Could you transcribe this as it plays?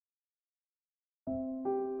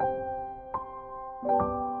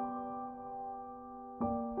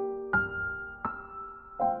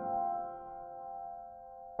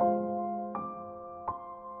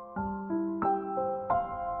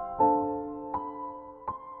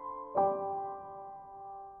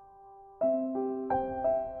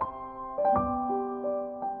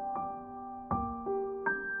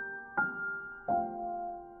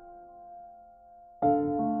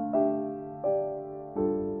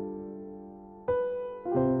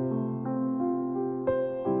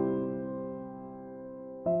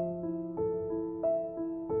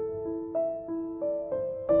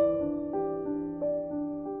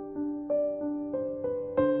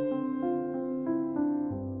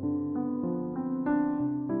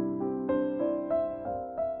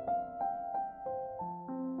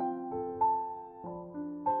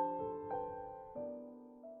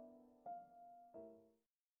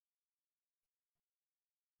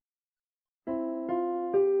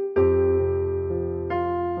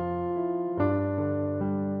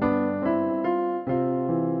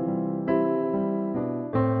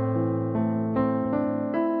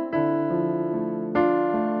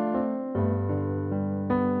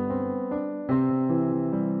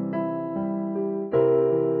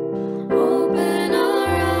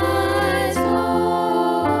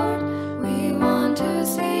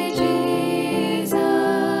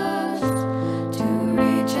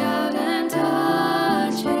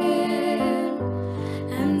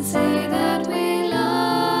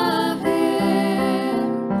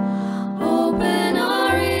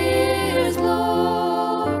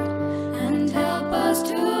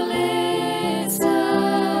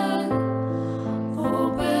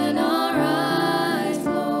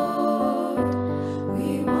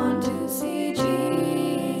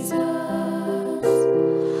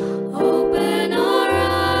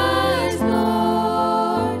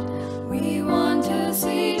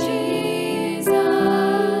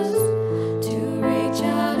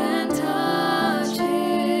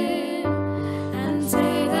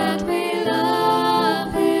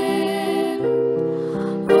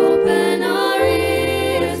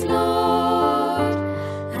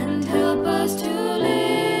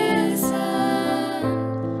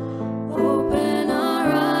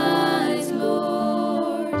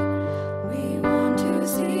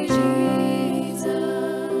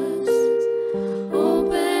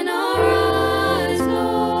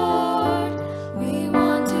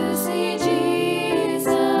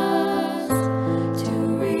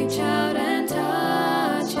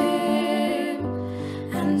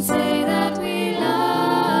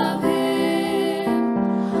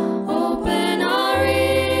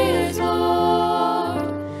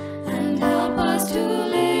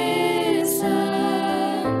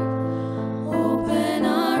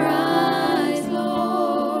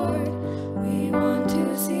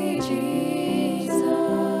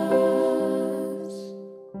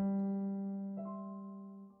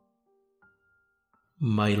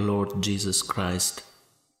My Lord Jesus Christ,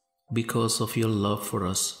 because of your love for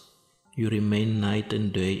us, you remain night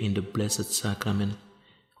and day in the Blessed Sacrament,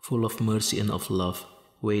 full of mercy and of love,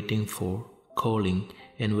 waiting for, calling,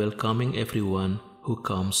 and welcoming everyone who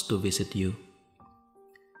comes to visit you.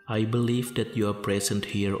 I believe that you are present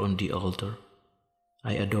here on the altar.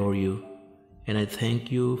 I adore you, and I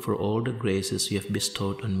thank you for all the graces you have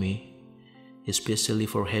bestowed on me, especially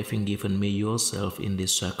for having given me yourself in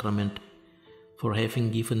this sacrament, for having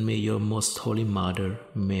given me your most holy Mother,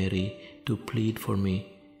 Mary, to plead for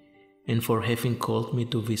me, and for having called me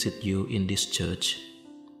to visit you in this church.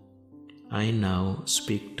 I now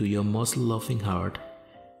speak to your most loving heart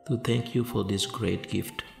to thank you for this great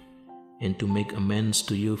gift, and to make amends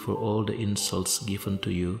to you for all the insults given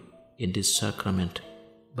to you in this sacrament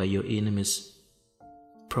by your enemies,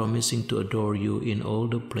 promising to adore you in all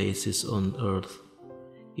the places on earth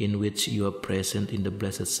in which you are present in the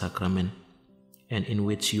Blessed Sacrament, and in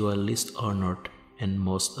which you are least honored and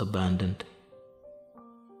most abundant.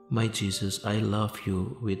 My Jesus, I love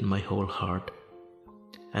you with my whole heart.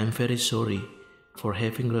 I am very sorry for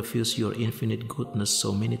having refused your infinite goodness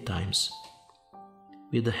so many times.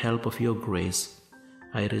 With the help of your grace,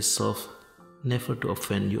 I resolve never to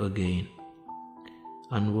offend you again.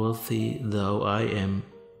 Unworthy though I am,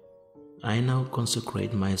 I now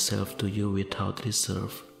consecrate myself to you without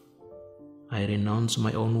reserve. I renounce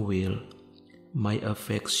my own will, my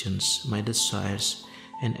affections, my desires,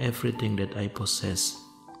 and everything that I possess.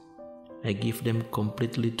 I give them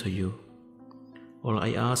completely to you. All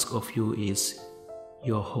I ask of you is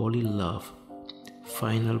your holy love,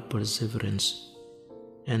 final perseverance,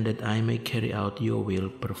 and that I may carry out your will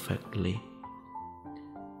perfectly.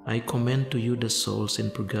 I commend to you the souls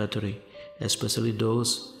in purgatory, especially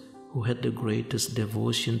those who had the greatest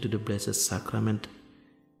devotion to the Blessed Sacrament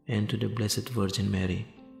and to the Blessed Virgin Mary.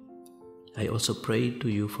 I also pray to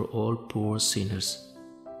you for all poor sinners.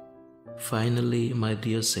 Finally, my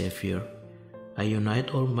dear Savior, I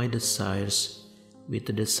unite all my desires with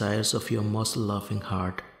the desires of your most loving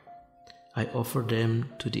heart. I offer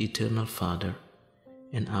them to the Eternal Father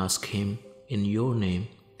and ask Him in your name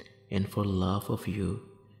and for love of you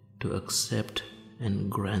to accept and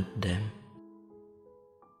grant them.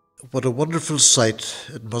 What a wonderful sight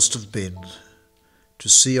it must have been to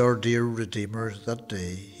see our dear Redeemer that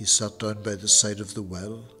day. He sat down by the side of the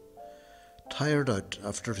well, tired out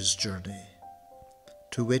after his journey,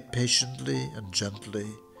 to wait patiently and gently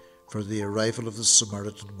for the arrival of the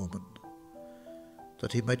Samaritan woman,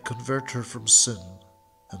 that he might convert her from sin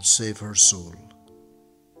and save her soul.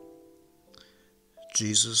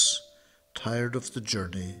 Jesus, tired of the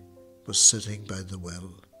journey, was sitting by the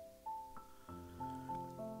well.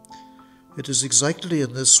 It is exactly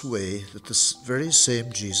in this way that this very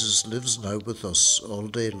same Jesus lives now with us all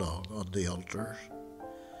day long on the altar,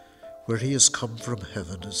 where he has come from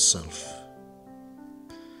heaven itself.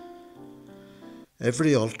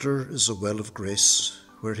 Every altar is a well of grace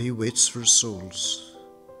where he waits for souls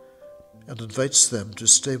and invites them to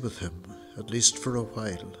stay with him, at least for a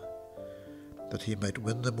while, that he might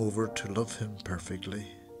win them over to love him perfectly.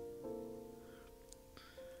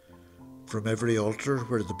 From every altar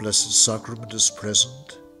where the Blessed Sacrament is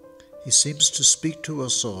present, he seems to speak to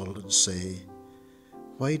us all and say,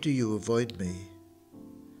 "Why do you avoid me?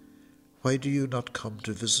 Why do you not come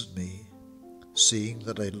to visit me, seeing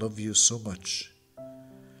that I love you so much,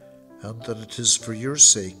 and that it is for your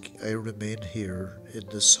sake I remain here in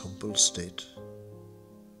this humble state?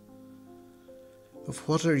 Of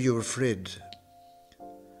what are you afraid?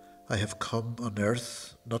 I have come on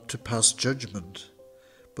earth not to pass judgment,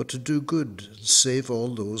 but to do good and save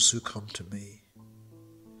all those who come to me.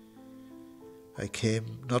 I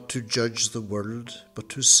came not to judge the world, but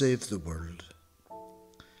to save the world.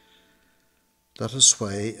 That is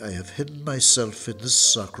why I have hidden myself in this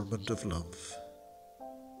sacrament of love."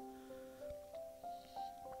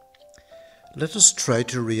 Let us try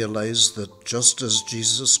to realize that just as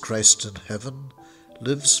Jesus Christ in heaven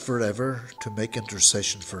lives forever to make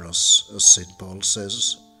intercession for us, as St. Paul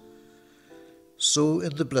says, so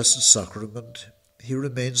in the Blessed Sacrament he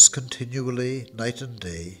remains continually, night and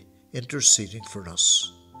day, interceding for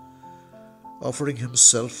us, offering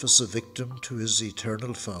himself as a victim to his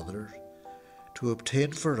eternal Father to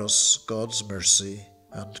obtain for us God's mercy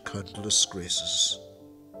and countless graces.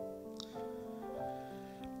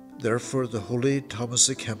 Therefore the holy Thomas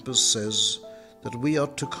à Kempis says that we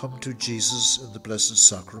ought to come to Jesus in the Blessed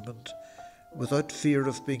Sacrament without fear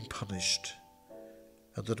of being punished,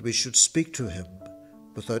 and that we should speak to him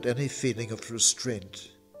without any feeling of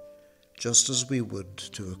restraint, just as we would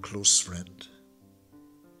to a close friend.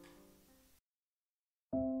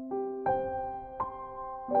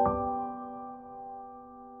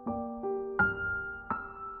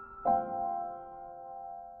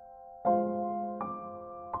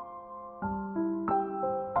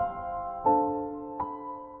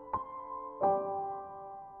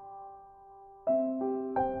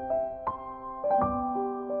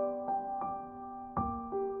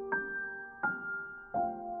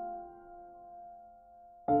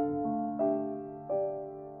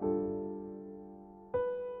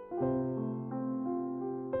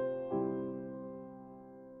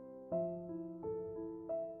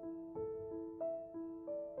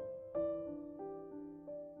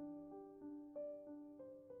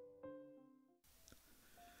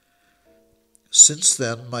 Since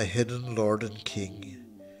then, my hidden Lord and King,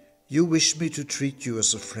 you wish me to treat you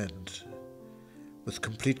as a friend. With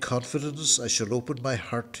complete confidence, I shall open my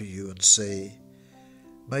heart to you and say,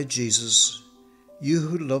 my Jesus, you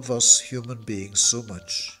who love us human beings so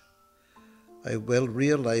much, I well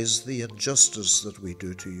realize the injustice that we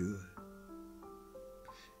do to you.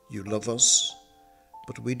 You love us,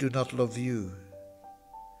 but we do not love you.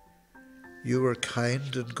 You are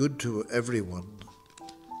kind and good to everyone,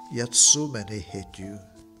 yet so many hate you.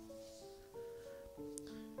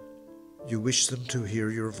 You wish them to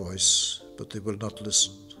hear your voice, but they will not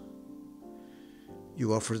listen.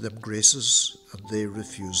 You offer them graces, and they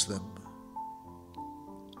refuse them.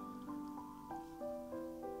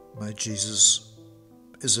 My Jesus,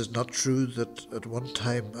 is it not true that at one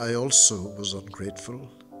time I also was ungrateful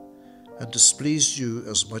and displeased you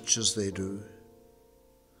as much as they do?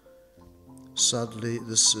 Sadly,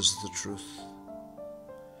 this is the truth.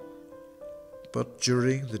 But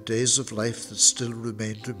during the days of life that still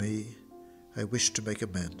remain to me, I wish to make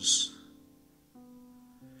amends.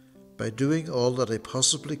 By doing all that I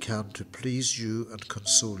possibly can to please you and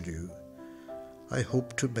console you, I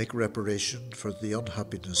hope to make reparation for the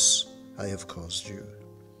unhappiness I have caused you.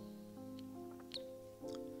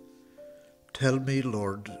 Tell me,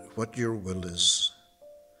 Lord, what your will is.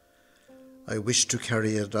 I wish to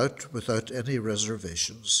carry it out without any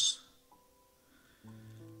reservations.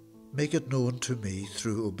 Make it known to me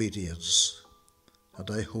through obedience, and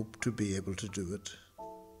I hope to be able to do it.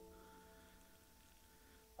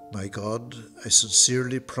 My God, I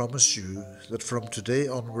sincerely promise you that from today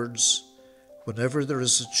onwards, whenever there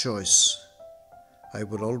is a choice, I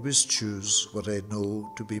will always choose what I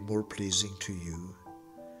know to be more pleasing to you,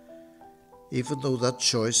 even though that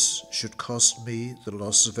choice should cost me the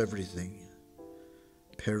loss of everything: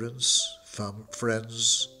 parents,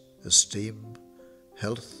 friends, esteem,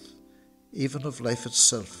 health, even of life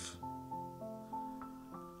itself.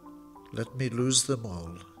 Let me lose them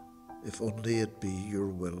all, if only it be your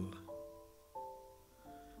will.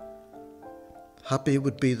 Happy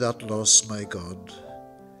would be that loss, my God,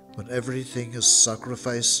 when everything is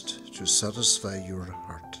sacrificed to satisfy your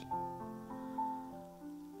heart.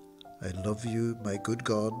 I love you, my good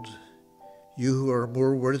God, you who are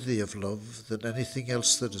more worthy of love than anything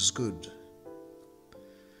else that is good.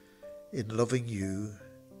 In loving you,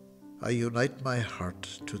 I unite my heart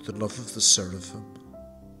to the love of the seraphim.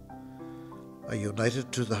 I unite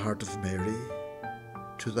it to the heart of Mary,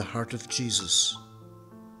 to the heart of Jesus.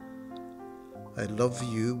 I love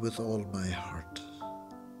you with all my heart.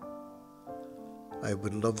 I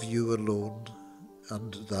will love you alone,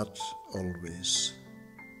 and that always.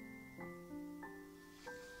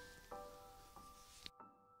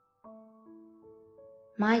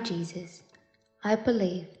 My Jesus, I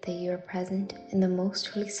believe that you are present in the most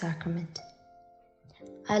holy sacrament.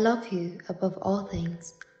 I love you above all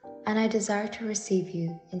things, and I desire to receive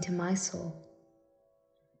you into my soul.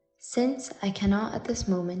 Since I cannot at this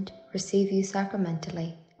moment receive you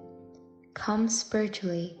sacramentally, come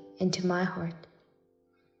spiritually into my heart.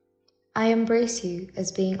 I embrace you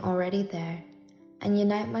as being already there and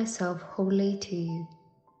unite myself wholly to you.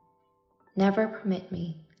 Never permit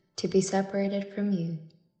me to be separated from you.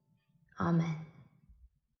 Amen.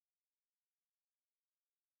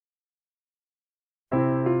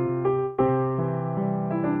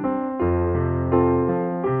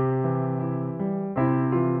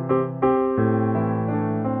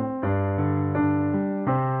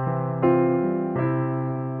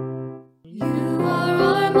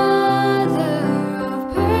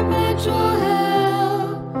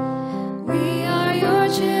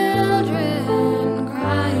 Children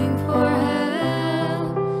crying for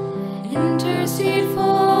help, intercede.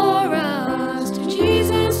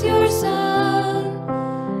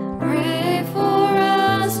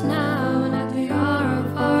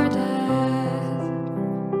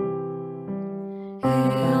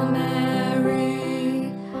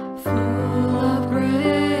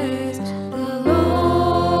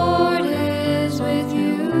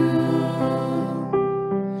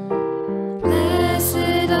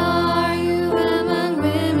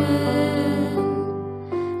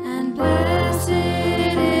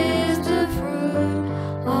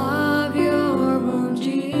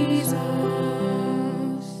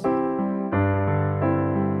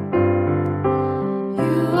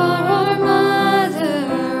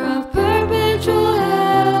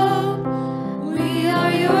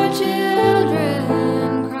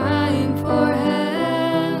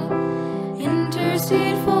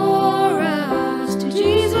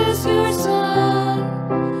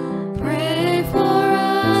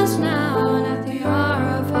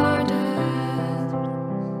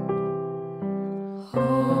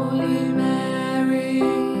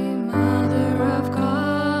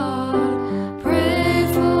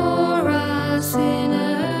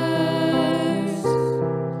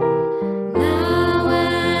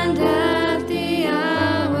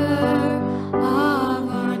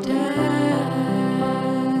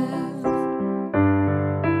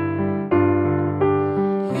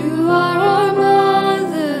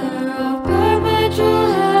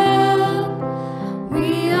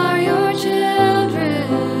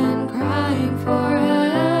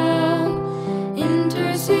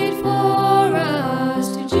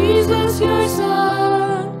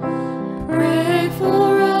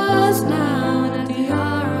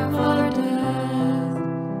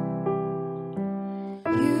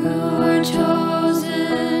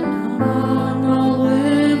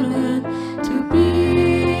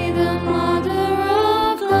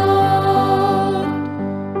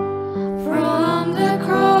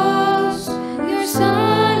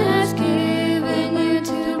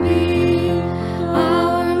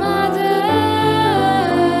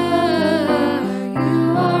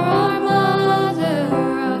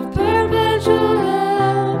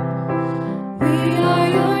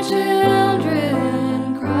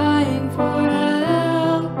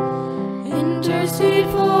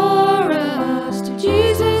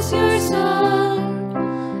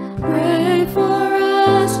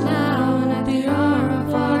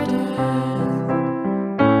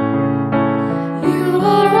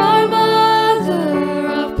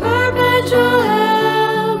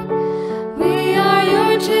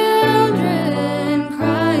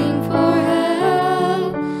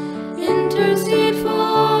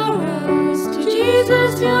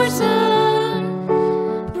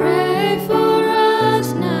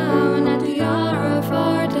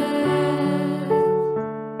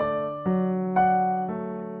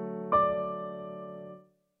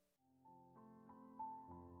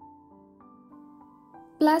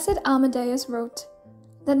 Blessed Amadeus wrote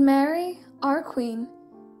that Mary, our Queen,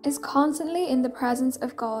 is constantly in the presence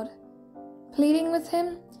of God, pleading with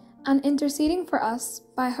Him and interceding for us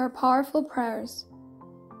by her powerful prayers.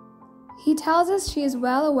 He tells us she is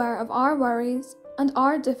well aware of our worries and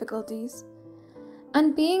our difficulties,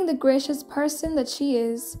 and being the gracious person that she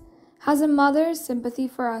is, has a mother's sympathy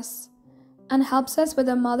for us and helps us with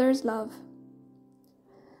a mother's love.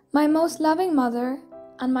 My most loving mother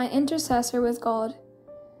and my intercessor with God,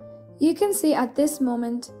 you can see at this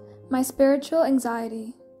moment my spiritual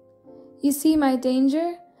anxiety. You see my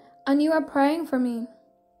danger, and you are praying for me.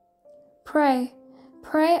 Pray,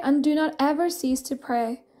 pray, and do not ever cease to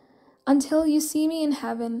pray until you see me in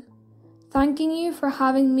heaven, thanking you for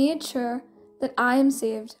having made sure that I am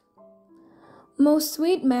saved. Most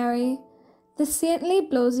sweet Mary, the saintly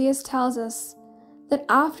Blosius tells us that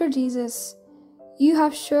after Jesus, you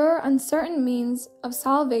have sure and certain means of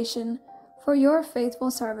salvation for your faithful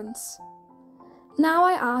servants. Now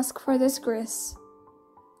I ask for this grace.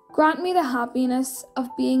 Grant me the happiness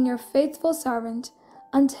of being your faithful servant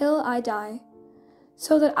until I die,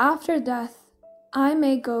 so that after death I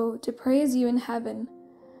may go to praise you in heaven,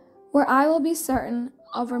 where I will be certain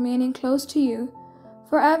of remaining close to you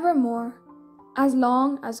forevermore, as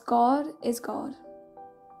long as God is God.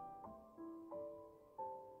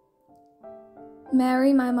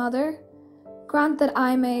 Mary, my mother, grant that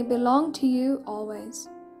I may belong to you always.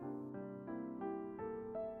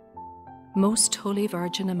 Most Holy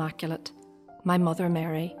Virgin Immaculate, my Mother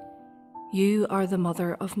Mary, you are the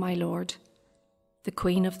Mother of my Lord, the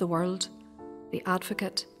Queen of the world, the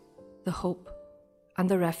Advocate, the Hope, and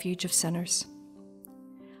the Refuge of sinners.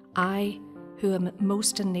 I, who am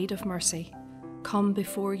most in need of mercy, come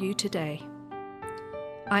before you today.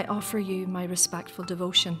 I offer you my respectful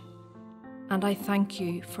devotion, and I thank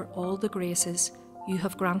you for all the graces you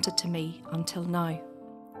have granted to me until now.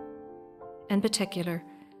 In particular,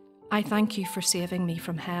 I thank you for saving me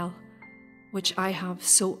from hell, which I have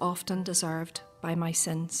so often deserved by my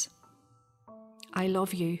sins. I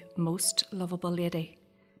love you, most lovable Lady.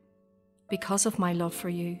 Because of my love for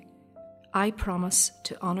you, I promise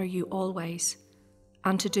to honour you always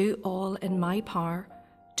and to do all in my power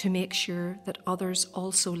to make sure that others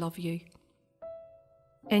also love you.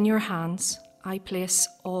 In your hands, I place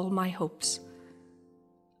all my hopes.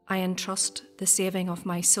 I entrust the saving of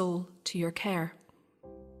my soul to your care.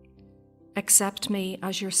 Accept me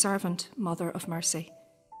as your servant, Mother of Mercy.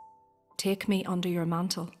 Take me under your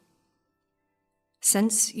mantle.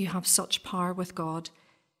 Since you have such power with God,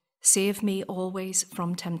 save me always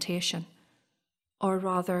from temptation, or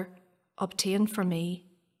rather, obtain for me,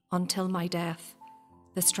 until my death,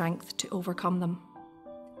 the strength to overcome them.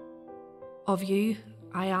 Of you,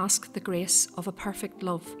 I ask the grace of a perfect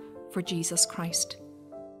love for Jesus Christ.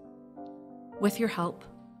 With your help,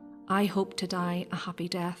 I hope to die a happy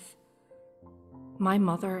death. My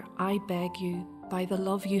Mother, I beg you, by the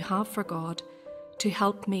love you have for God, to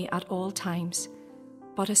help me at all times,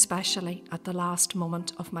 but especially at the last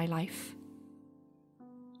moment of my life.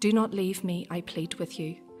 Do not leave me, I plead with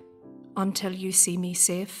you, until you see me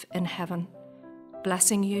safe in heaven,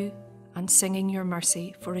 blessing you and singing your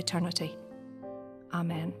mercy for eternity.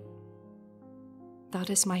 Amen. That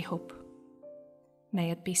is my hope.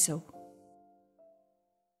 May it be so.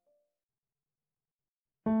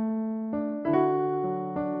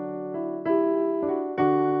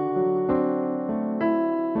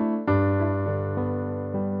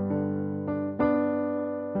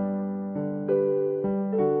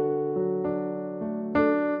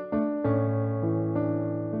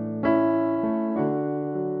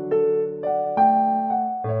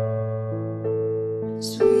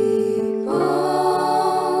 Sweep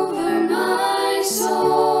over my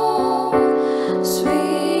soul.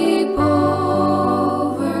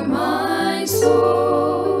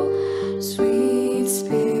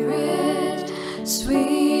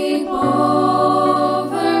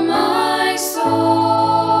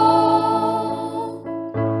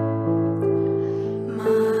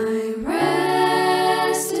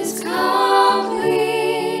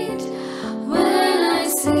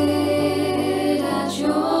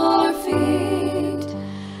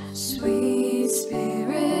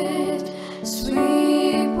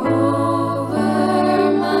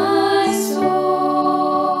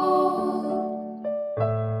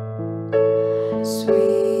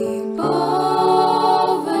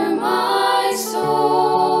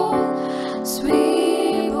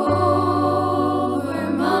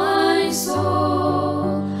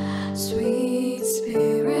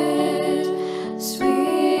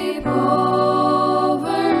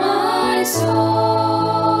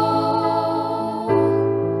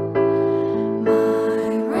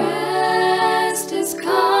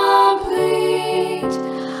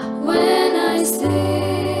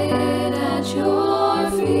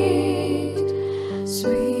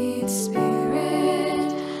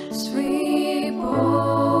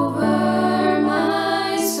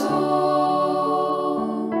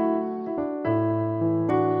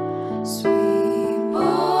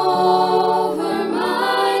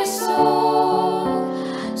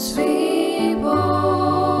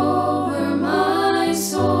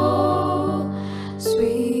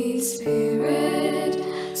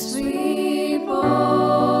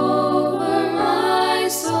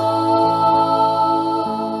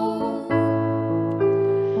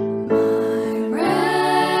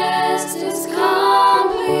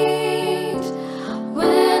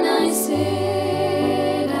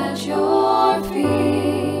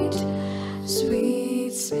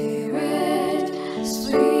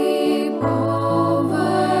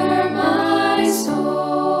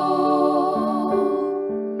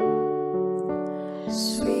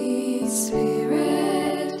 Spirit.